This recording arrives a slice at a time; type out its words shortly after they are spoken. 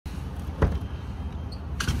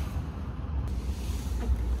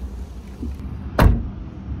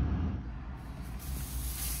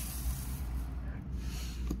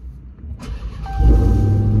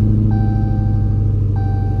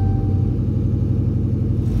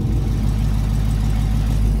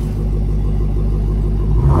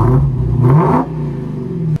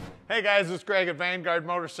Hey guys, it's Greg at Vanguard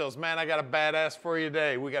Motor Sales. Man, I got a badass for you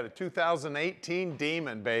today. We got a 2018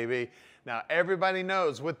 Demon, baby. Now, everybody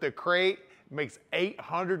knows with the crate, it makes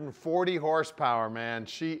 840 horsepower, man.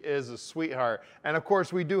 She is a sweetheart. And of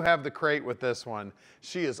course, we do have the crate with this one.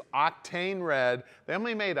 She is octane red. They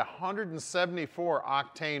only made 174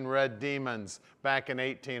 octane red Demons back in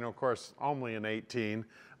 18, of course, only in 18.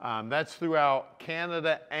 That's throughout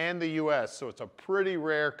Canada and the US, so it's a pretty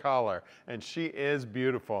rare color, and she is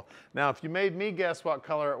beautiful. Now, if you made me guess what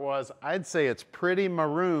color it was, I'd say it's pretty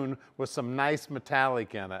maroon with some nice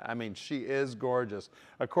metallic in it. I mean, she is gorgeous.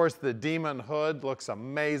 Of course, the Demon hood looks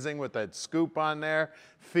amazing with that scoop on there,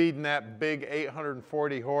 feeding that big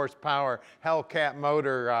 840 horsepower Hellcat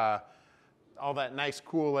motor, all that nice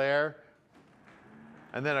cool air.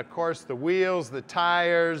 And then, of course, the wheels, the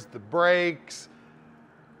tires, the brakes,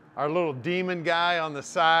 our little Demon guy on the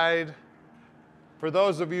side. For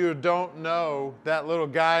those of you who don't know, that little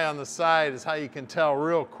guy on the side is how you can tell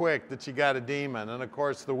real quick that you got a Demon. And of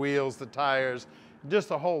course the wheels, the tires, just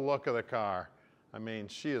the whole look of the car. I mean,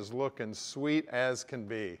 she is looking sweet as can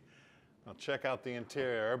be. Now check out the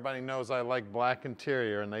interior. Everybody knows I like black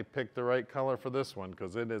interior, and they picked the right color for this one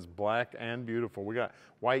because it is black and beautiful. We got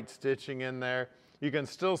white stitching in there. You can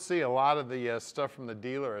still see a lot of the stuff from the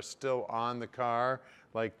dealer is still on the car,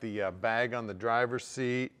 like the bag on the driver's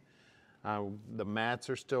seat. The mats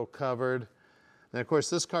are still covered. And of course,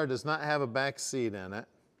 this car does not have a back seat in it.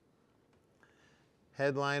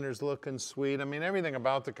 Headliner's looking sweet. I mean, everything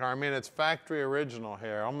about the car. I mean, it's factory original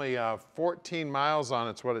here. Only 14 miles on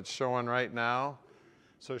it's what it's showing right now.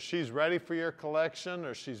 So she's ready for your collection,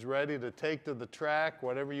 or she's ready to take to the track,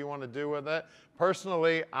 whatever you want to do with it.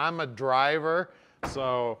 Personally, I'm a driver.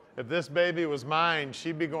 So if this baby was mine,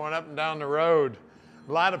 she'd be going up and down the road.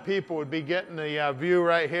 A lot of people would be getting the view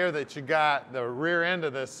right here that you got, the rear end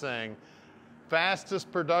of this thing.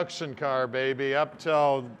 Fastest production car, baby, up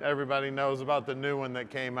till everybody knows about the new one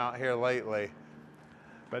that came out here lately.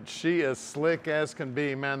 But she is slick as can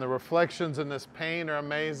be, man. The reflections in this paint are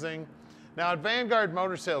amazing. Now at Vanguard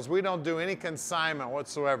Motor Sales, we don't do any consignment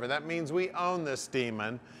whatsoever. That means we own this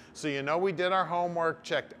Demon. So you know we did our homework,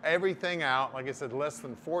 checked everything out. Like I said, less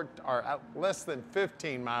than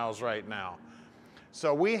 15 miles right now.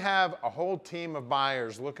 So we have a whole team of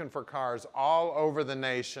buyers looking for cars all over the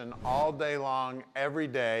nation, all day long, every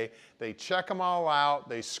day. They check them all out,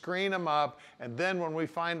 they screen them up, and then when we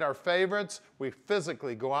find our favorites, we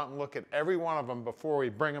physically go out and look at every one of them before we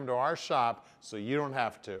bring them to our shop, so you don't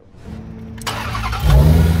have to.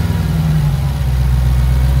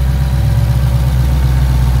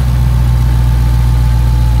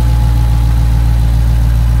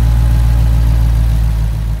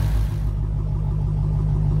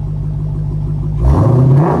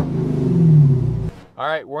 All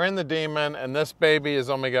right, we're in the Demon, and this baby has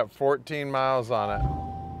only got 14 miles on it.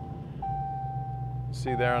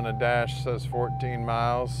 See there on the dash, says 14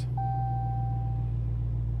 miles.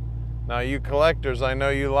 Now you collectors, I know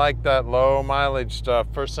you like that low mileage stuff.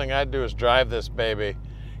 First thing I'd do is drive this baby.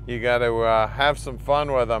 You got to have some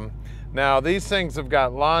fun with them. Now these things have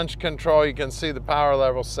got launch control. You can see the power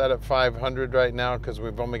level set at 500 right now because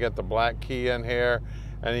we've only got the black key in here.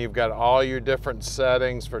 And you've got all your different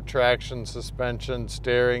settings for traction, suspension,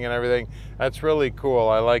 steering, and everything. That's really cool.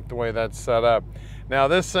 I like the way that's set up. Now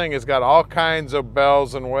this thing has got all kinds of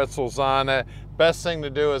bells and whistles on it. Best thing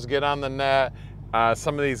to do is get on the net.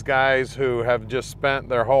 Some of these guys who have just spent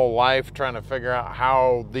their whole life trying to figure out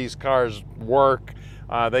how these cars work,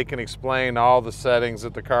 they can explain all the settings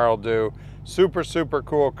that the car will do. Super, super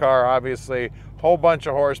cool car, obviously. Whole bunch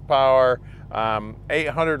of horsepower.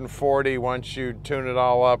 840 once you tune it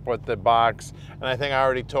all up with the box. And I think I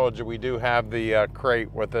already told you we do have the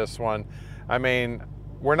crate with this one. I mean,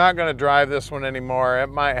 we're not going to drive this one anymore. It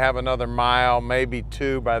might have another mile, maybe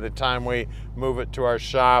 2 by the time we move it to our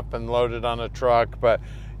shop and load it on a truck. But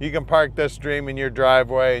you can park this Dream in your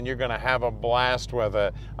driveway and you're going to have a blast with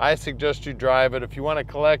it. I suggest you drive it. If you want to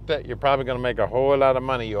collect it, you're probably going to make a whole lot of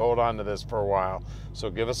money. You hold on to this for a while. So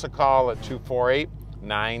give us a call at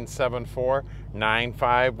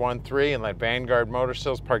 248-974-9513 and let Vanguard Motor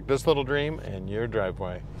Sales park this little Dream in your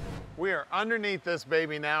driveway. We are underneath this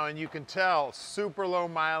baby now, and you can tell super low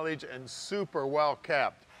mileage and super well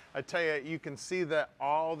kept. I tell you, you can see that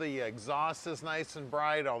all the exhaust is nice and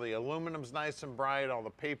bright, all the aluminum's nice and bright, all the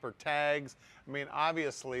paper tags. I mean,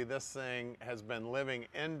 obviously this thing has been living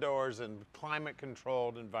indoors in climate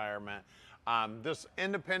controlled environment. This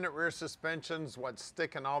independent rear suspension's what's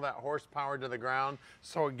sticking all that horsepower to the ground,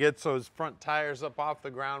 so it gets those front tires up off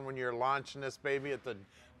the ground when you're launching this baby at the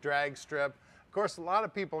drag strip. Of course, a lot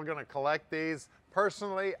of people are gonna collect these.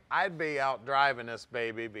 Personally, I'd be out driving this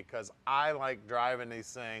baby because I like driving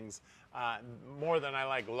these things more than I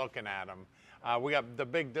like looking at them. We got the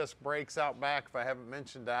big disc brakes out back, if I haven't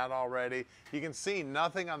mentioned that already. You can see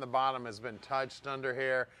nothing on the bottom has been touched under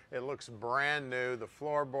here. It looks brand new. The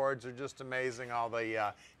floorboards are just amazing, all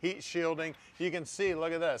the heat shielding. You can see,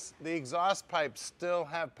 look at this, the exhaust pipes still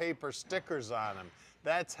have paper stickers on them.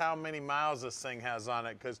 That's how many miles this thing has on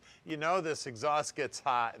it, because you know this exhaust gets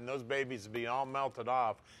hot and those babies would be all melted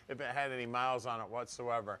off if it had any miles on it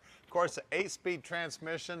whatsoever. Of course, the 8-speed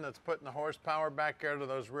transmission that's putting the horsepower back there to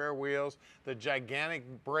those rear wheels, the gigantic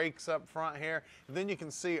brakes up front here. And then you can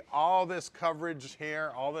see all this coverage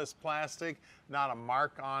here, all this plastic, not a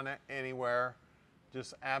mark on it anywhere.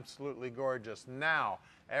 Just absolutely gorgeous. Now,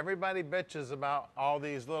 everybody bitches about all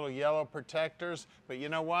these little yellow protectors, but you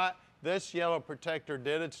know what? This yellow protector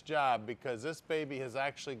did its job, because this baby has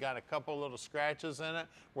actually got a couple little scratches in it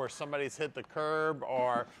where somebody's hit the curb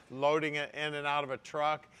or loading it in and out of a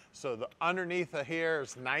truck. So the underneath of here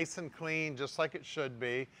is nice and clean, just like it should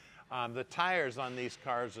be. The tires on these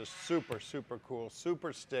cars are super, super cool,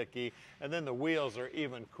 super sticky, and then the wheels are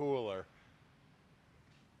even cooler.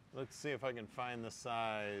 Let's see if I can find the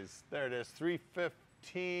size. There it is,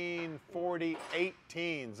 315, 40,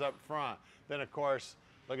 18s up front. Then of course,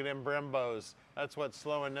 look at them Brembos. That's what's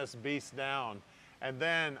slowing this beast down. And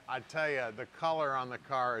then I tell you, the color on the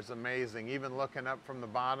car is amazing. Even looking up from the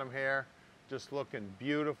bottom here, just looking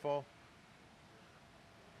beautiful.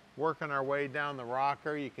 Working our way down the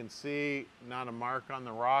rocker, you can see not a mark on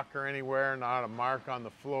the rocker anywhere, not a mark on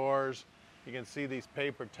the floors. You can see these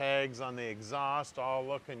paper tags on the exhaust, all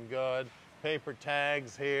looking good. Paper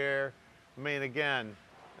tags here. I mean, again,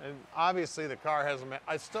 and obviously the car hasn't been,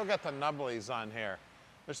 I still got the nubblies on here.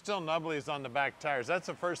 There's still nubblies on the back tires. That's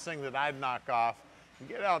the first thing that I'd knock off.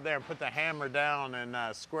 Get out there and put the hammer down and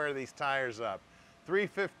square these tires up.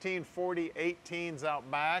 315, 40, 18s out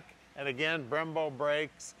back. And again, Brembo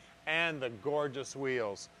brakes and the gorgeous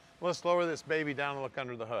wheels. Let's lower this baby down and look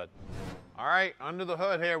under the hood. All right, under the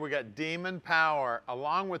hood here, we got Demon Power.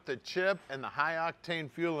 Along with the chip and the high octane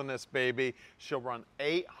fuel in this baby, she'll run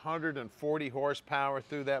 840 horsepower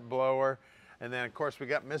through that blower. And then of course we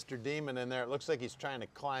got Mr. Demon in there. It looks like he's trying to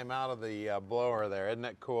climb out of the blower there. Isn't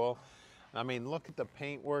that cool? I mean, look at the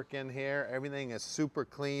paintwork in here. Everything is super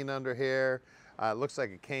clean under here. It looks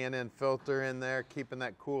like a K&N filter in there, keeping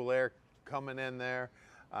that cool air coming in there.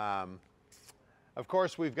 Of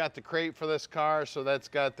course, we've got the crate for this car, so that's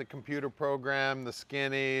got the computer program, the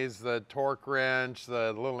skinnies, the torque wrench,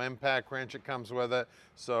 the little impact wrench that comes with it.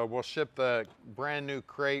 So we'll ship the brand new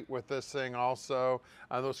crate with this thing also.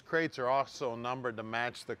 Those crates are also numbered to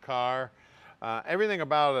match the car. Everything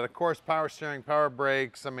about it, of course, power steering, power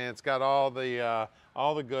brakes. I mean, it's got all the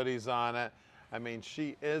goodies on it. I mean,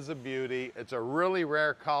 she is a beauty. It's a really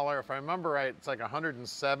rare collar. If I remember right, it's like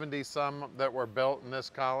 170 some that were built in this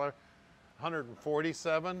collar.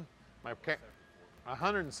 147,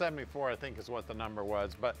 174 I think is what the number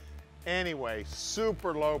was. But anyway,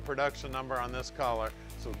 super low production number on this collar.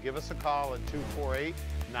 So give us a call at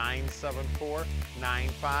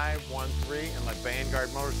 248-974-9513 and let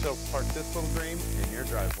Vanguard Motor Sales park this little dream in your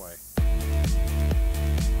driveway.